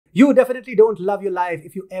You definitely don't love your life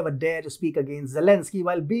if you ever dare to speak against Zelensky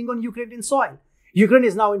while being on Ukrainian soil. Ukraine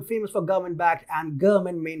is now infamous for government-backed and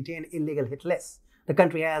government-maintained illegal hit lists. The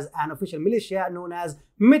country has an official militia known as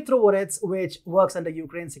Mitrovorets, which works under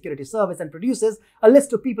Ukraine's security service and produces a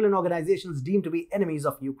list of people and organizations deemed to be enemies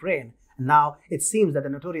of Ukraine. And now it seems that the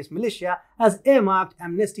notorious militia has earmarked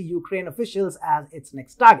Amnesty Ukraine officials as its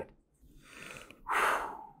next target.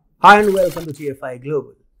 Hi and welcome to TFI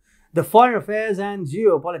Global, the foreign affairs and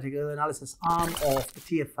geopolitical analysis arm of the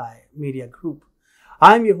TFI Media Group.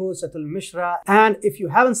 I'm your host Atul Mishra, and if you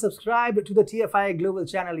haven't subscribed to the TFI Global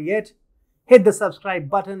channel yet, hit the subscribe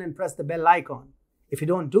button and press the bell icon. If you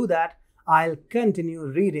don't do that, I'll continue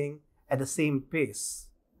reading at the same pace.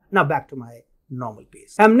 Now back to my normal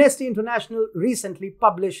pace. Amnesty International recently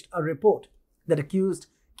published a report that accused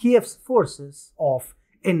Kiev's forces of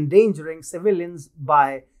endangering civilians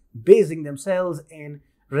by basing themselves in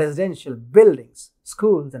residential buildings,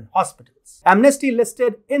 schools, and hospitals. Amnesty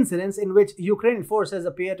listed incidents in which Ukrainian forces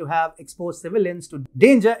appear to have exposed civilians to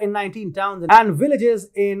danger in 19 towns and villages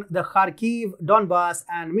in the Kharkiv, Donbass,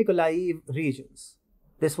 and Mykolaiv regions.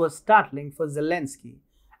 This was startling for Zelensky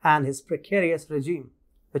and his precarious regime,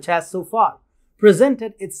 which has so far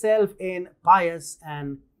presented itself in pious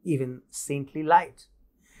and even saintly light.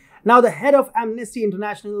 Now, the head of Amnesty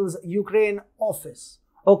International's Ukraine office,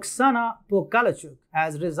 Oksana Pokalachuk,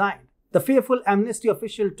 has resigned. The fearful Amnesty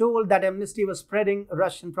official told that Amnesty was spreading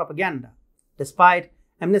Russian propaganda, despite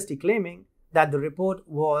Amnesty claiming that the report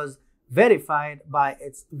was verified by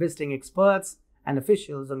its visiting experts and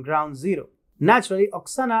officials on ground zero. Naturally,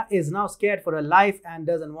 Oksana is now scared for her life and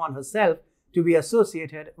doesn't want herself to be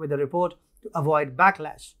associated with the report to avoid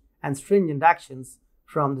backlash and stringent actions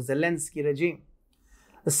from the Zelensky regime.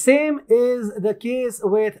 The same is the case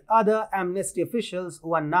with other Amnesty officials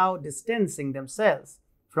who are now distancing themselves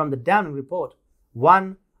from the damning report,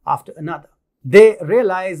 one after another. They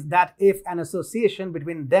realize that if an association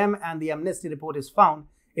between them and the Amnesty report is found,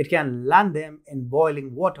 it can land them in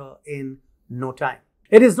boiling water in no time.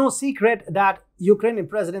 It is no secret that Ukrainian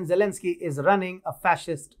President Zelensky is running a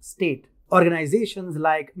fascist state. Organizations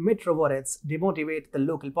like Mitrovorets demotivate the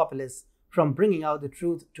local populace from bringing out the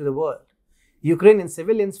truth to the world. Ukrainian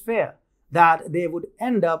civilians fear that they would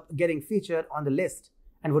end up getting featured on the list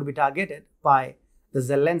and would be targeted by the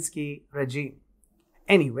Zelensky regime.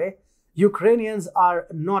 Anyway, Ukrainians are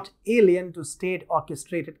not alien to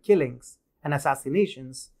state-orchestrated killings and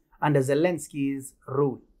assassinations under Zelensky's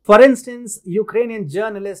rule. For instance, Ukrainian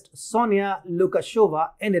journalist Sonia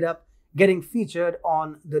Lukashova ended up getting featured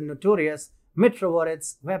on the notorious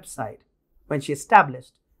Mitrovorets website when she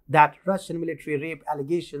established that Russian military rape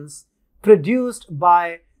allegations produced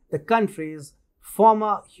by the country's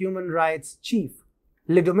former human rights chief,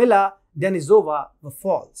 Lyudmila Denisova, were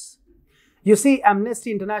false. You see,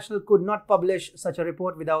 Amnesty International could not publish such a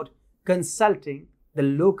report without consulting the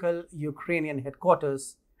local Ukrainian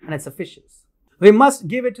headquarters and its officials. We must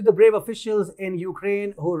give it to the brave officials in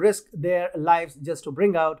Ukraine who risk their lives just to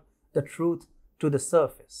bring out the truth to the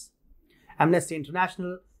surface. Amnesty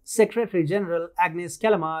International Secretary General Agnes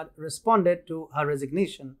Callamard responded to her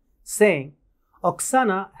resignation, saying,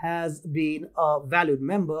 Oksana has been a valued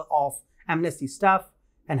member of Amnesty staff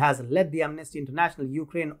and has led the Amnesty International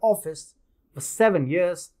Ukraine office for 7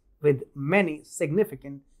 years with many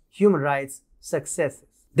significant human rights successes.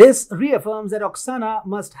 This reaffirms that Oksana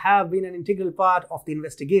must have been an integral part of the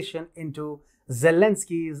investigation into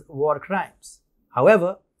Zelensky's war crimes.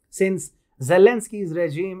 However, since Zelensky's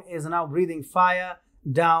regime is now breathing fire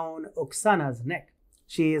down Oksana's neck,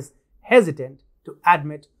 she is hesitant to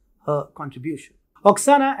admit her contribution.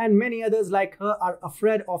 Oksana and many others like her are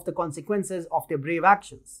afraid of the consequences of their brave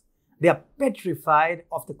actions. They are petrified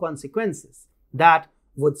of the consequences that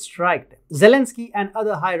would strike them. Zelensky and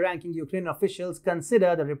other high-ranking Ukrainian officials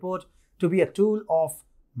consider the report to be a tool of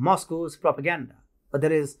Moscow's propaganda. But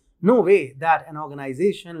there is no way that an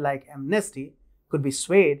organization like Amnesty could be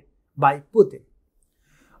swayed by Putin.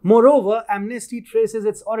 Moreover, Amnesty traces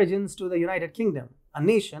its origins to the United Kingdom, a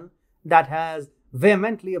nation that has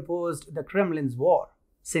vehemently opposed the Kremlin's war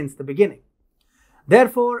since the beginning.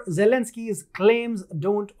 Therefore, Zelensky's claims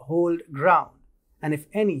don't hold ground, and if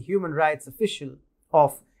any human rights official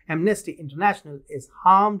of Amnesty International is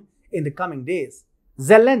harmed in the coming days,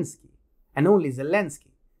 Zelensky, and only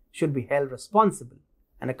Zelensky, should be held responsible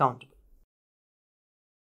and accountable.